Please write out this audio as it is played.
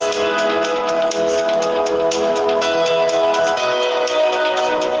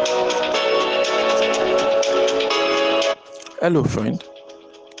Hello, friend.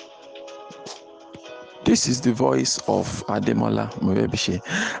 This is the voice of Ademola Murebishe.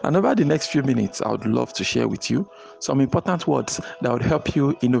 And over the next few minutes, I would love to share with you some important words that would help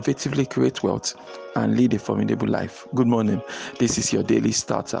you innovatively create wealth and lead a formidable life. Good morning. This is your daily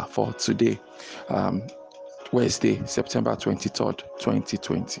starter for today, Wednesday, September 23rd,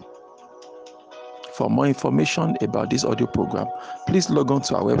 2020. For more information about this audio program, please log on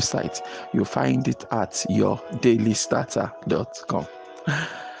to our website. You'll find it at yourdailystarter.com.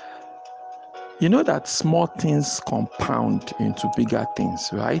 You know that small things compound into bigger things,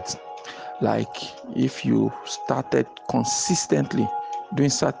 right? Like if you started consistently doing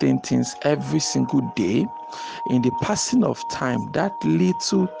certain things every single day, in the passing of time, that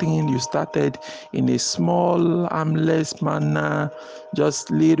little thing you started in a small, harmless manner,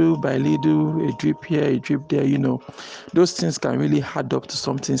 just little by little, a drip here, a drip there, those things can really add up to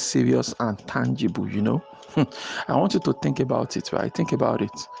something serious and tangible, I want you to think about it, right? Think about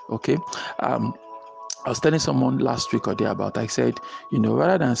it, okay? I was telling someone last week or day about, I said,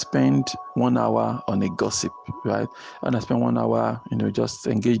 rather than spend 1 hour on a gossip, right? And I spend 1 hour, just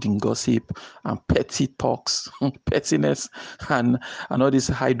engaged in gossip and petty talks, pettiness, and all this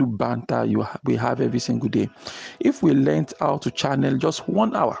idle banter we have every single day. If we learned how to channel just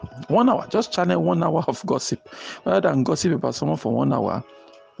 1 hour, just channel 1 hour of gossip, rather than gossip about someone for 1 hour,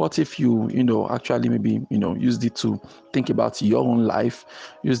 what if you actually maybe used it to think about your own life,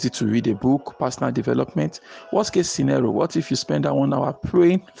 used it to read a book, personal development? Worst case scenario, what if you spend that 1 hour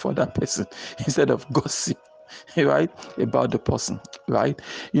praying for that person instead of gossip, right, about the person, right?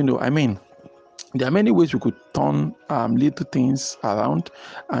 There are many ways we could turn little things around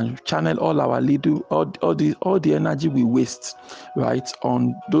and channel all the energy we waste, right,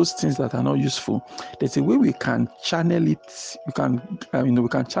 on those things that are not useful. There's a way we can channel it. We can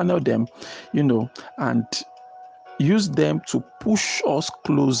channel them, and use them to push us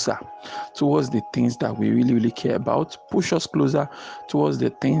closer towards the things that we really, really care about, push us closer towards the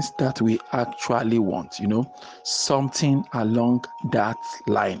things that we actually want, something along that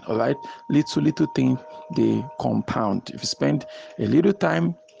line, all right? Little things, they compound. If you spend a little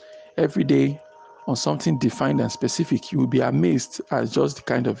time every day on something defined and specific, you will be amazed at just the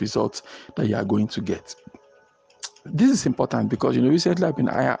kind of results that you are going to get. This is important because recently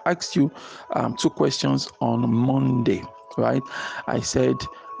I asked you 2 questions on Monday, right? I said,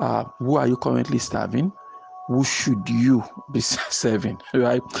 who are you currently serving? Who should you be serving,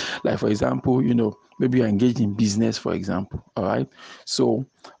 right? Like, for example, maybe you're engaged in business, for example, all right? So,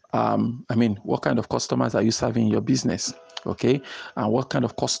 what kind of customers are you serving in your business? Okay, and what kind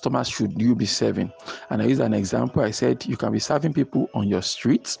of customers should you be serving? And I used an example. I said you can be serving people on your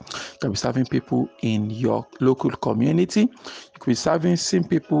streets, you can be serving people in your local community, you could be servicing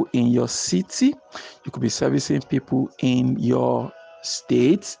people in your city, you could be servicing people in your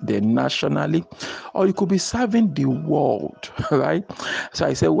state, then nationally, or you could be serving the world, right? So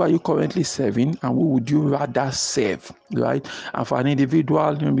I said, who are you currently serving and who would you rather serve, right? And for an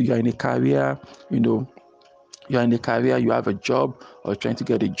individual, you're in a career, you have a job or trying to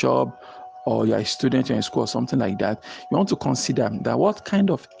get a job, or you're a student, you're in school or something like that, you want to consider that what kind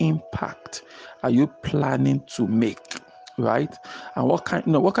of impact are you planning to make, right? And what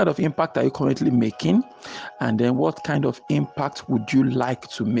kind of impact are you currently making? And then what kind of impact would you like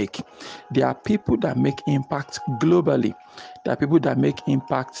to make? There are people that make impact globally. There are people that make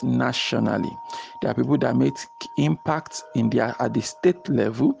impact nationally. There are people that make impact at the state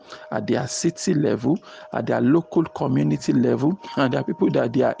level, at their city level, at their local community level, and there are people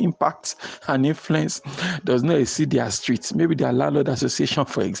that their impact and influence does not exceed their streets. Maybe their landlord association,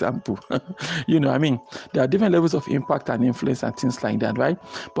 for example. There are different levels of impact and influence and things like that, right?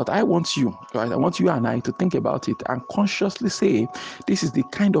 But I want you, right? I want you and I to think about it and consciously say, this is the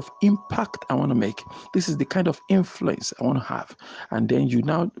kind of impact I want to make. This is the kind of influence I want to have. And then you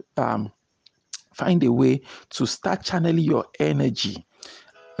now find a way to start channeling your energy,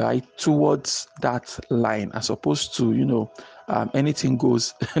 right, towards that line, as opposed to anything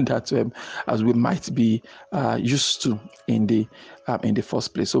goes that as we might be used to in the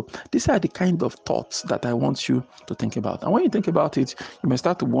first place. So these are the kind of thoughts that I want you to think about. And when you think about it, you may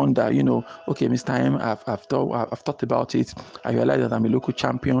start to wonder, okay, Mr. M, I've thought about it. I realize that I'm a local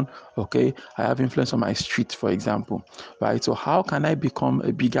champion. Okay, I have influence on my street, for example, right? So how can I become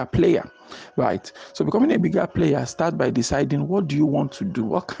a bigger player? Right. So becoming a bigger player, start by deciding, what do you want to do?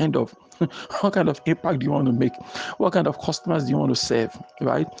 What kind of impact do you want to make? What kind of customers do you want to serve?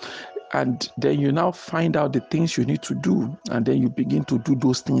 Right. And then you now find out the things you need to do, and then you begin to do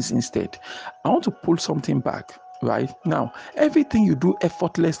those things instead. I want to pull something back. Right now, everything you do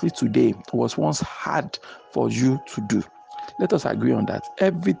effortlessly today was once hard for you to do. Let us agree on that.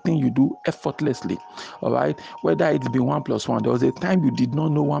 Everything you do effortlessly, all right? Whether it be 1 + 1, there was a time you did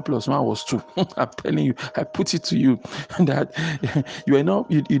not know 1 + 1 was 2. I'm telling you, I put it to you that you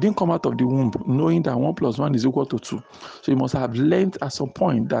didn't come out of the womb knowing that 1 + 1 is equal to 2. So you must have learned at some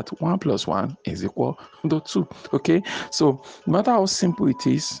point that 1 + 1 is equal to 2. Okay, so no matter how simple it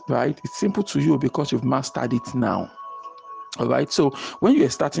is, right? It's simple to you because you've mastered it now. All right. So when you're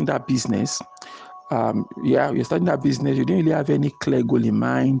starting that business, you're starting that business, you didn't really have any clear goal in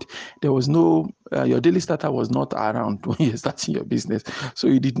mind. There was no, your daily starter was not around when you're starting your business. So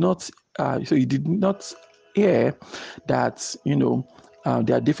you did not hear that,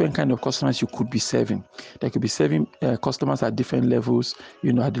 there are different kind of customers you could be serving. There could be serving customers at different levels,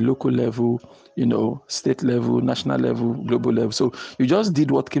 at the local level, state level, national level, global level. So you just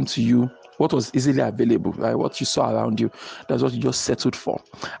did what came to you, what was easily available, right? What you saw around you, that's what you just settled for.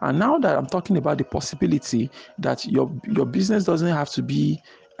 And now that I'm talking about the possibility that your business doesn't have to be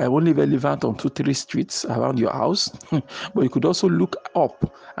only relevant on 2-3 streets around your house, but you could also look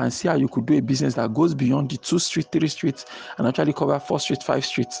up and see how you could do a business that goes beyond the 2 streets, 3 streets, and actually cover 4 streets, 5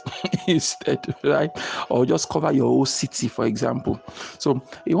 streets instead, right? Or just cover your whole city, for example. So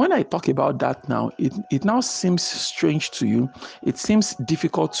when I talk about that now, it now seems strange to you. It seems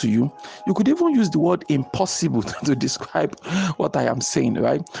difficult to you. You could even use the word impossible to describe what I am saying,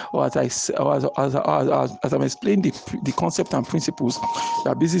 right? Or as I'm explaining the concept and principles,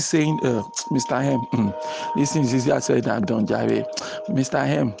 you are busy saying, Mr. Hem, this thing is easier said than done, Jare. Mr.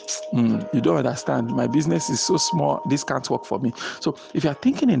 Hem, you don't understand. My business is so small, this can't work for me. So if you're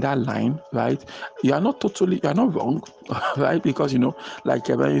thinking in that line, right, you are not wrong, right? Because, like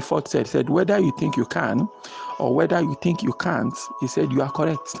Kevin Ford said, whether you think you can or whether you think you can't, he said, you are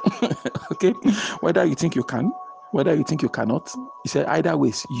correct. Okay? Whether you think you can, whether you think you cannot, he said, either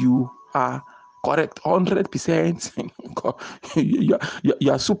ways, you are correct, 100%.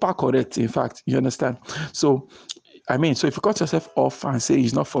 You are super correct, in fact, you understand? So if you cut yourself off and say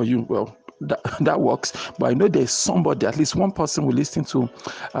it's not for you, well, that works. But I know there's somebody, at least one person will listen to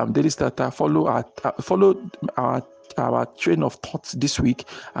Daily Starter, follow our train of thoughts this week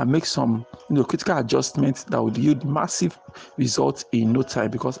and make some critical adjustments that would yield massive results in no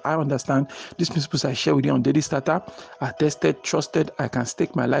time, because I understand these principles I share with you on Daily Starter are tested, trusted. I can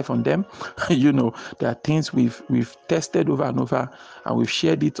stake my life on them. There are things we've tested over and over, and we've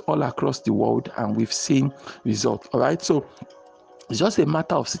shared it all across the world, and we've seen results. All right, so it's just a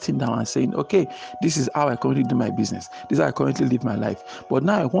matter of sitting down and saying, okay, this is how I currently do my business. This is how I currently live my life. But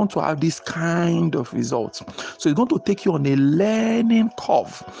now I want to have this kind of results. So it's going to take you on a learning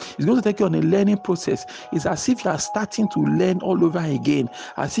curve. It's going to take you on a learning process. It's as if you are starting to learn all over again,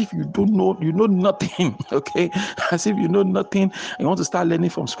 as if you know nothing, okay? As if you know nothing and you want to start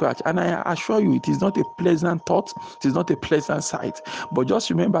learning from scratch. And I assure you, it is not a pleasant thought. It is not a pleasant sight. But just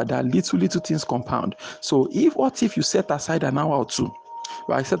remember that little things compound. So what if you set aside an hour or two?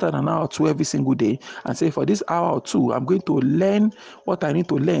 I set an hour or two every single day and say, for this hour or two, I'm going to learn what I need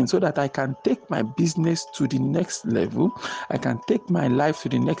to learn so that I can take my business to the next level. I can take my life to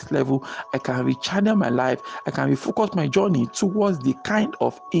the next level. I can rechannel my life. I can refocus my journey towards the kind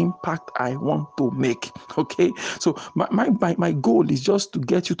of impact I want to make. Okay. So my goal is just to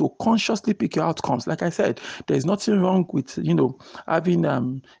get you to consciously pick your outcomes. Like I said, there's nothing wrong with,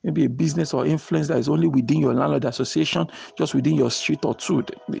 having maybe a business or influence that is only within your landlord association, just within your street or two.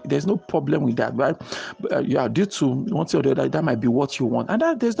 There's no problem with that, right? Due to one thing or the other, that might be what you want,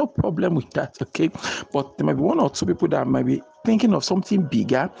 and there's no problem with that. Okay, but there might be one or two people that might be thinking of something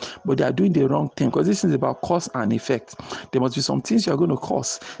bigger, but they are doing the wrong thing, because this is about cause and effect. There must be some things you are going to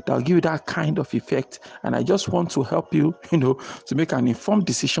cause that will give you that kind of effect, and I just want to help you, to make an informed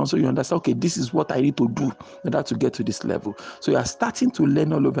decision, so you understand, okay, this is what I need to do in order to get to this level. So you are starting to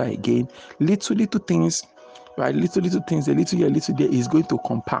learn all over again, little things. Right, little things, a little here, a little there, is going to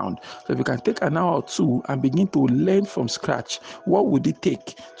compound. So if you can take an hour or two and begin to learn from scratch, what would it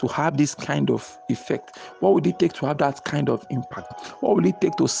take to have this kind of effect? What would it take to have that kind of impact? What would it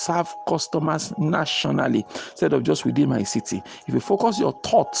take to serve customers nationally instead of just within my city? If you focus your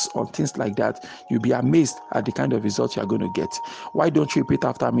thoughts on things like that, you'll be amazed at the kind of results you are going to get. Why don't you repeat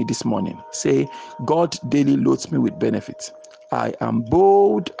after me this morning? Say, God daily loads me with benefits. I am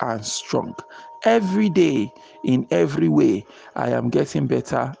bold and strong. Every day, in every way, I am getting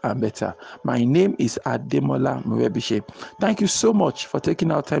better and better. My name is Ademola Murebishe. Thank you so much for taking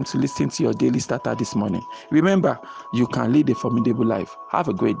our time to listen to your Daily Starter this morning. Remember, you can lead a formidable life. Have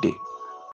a great day.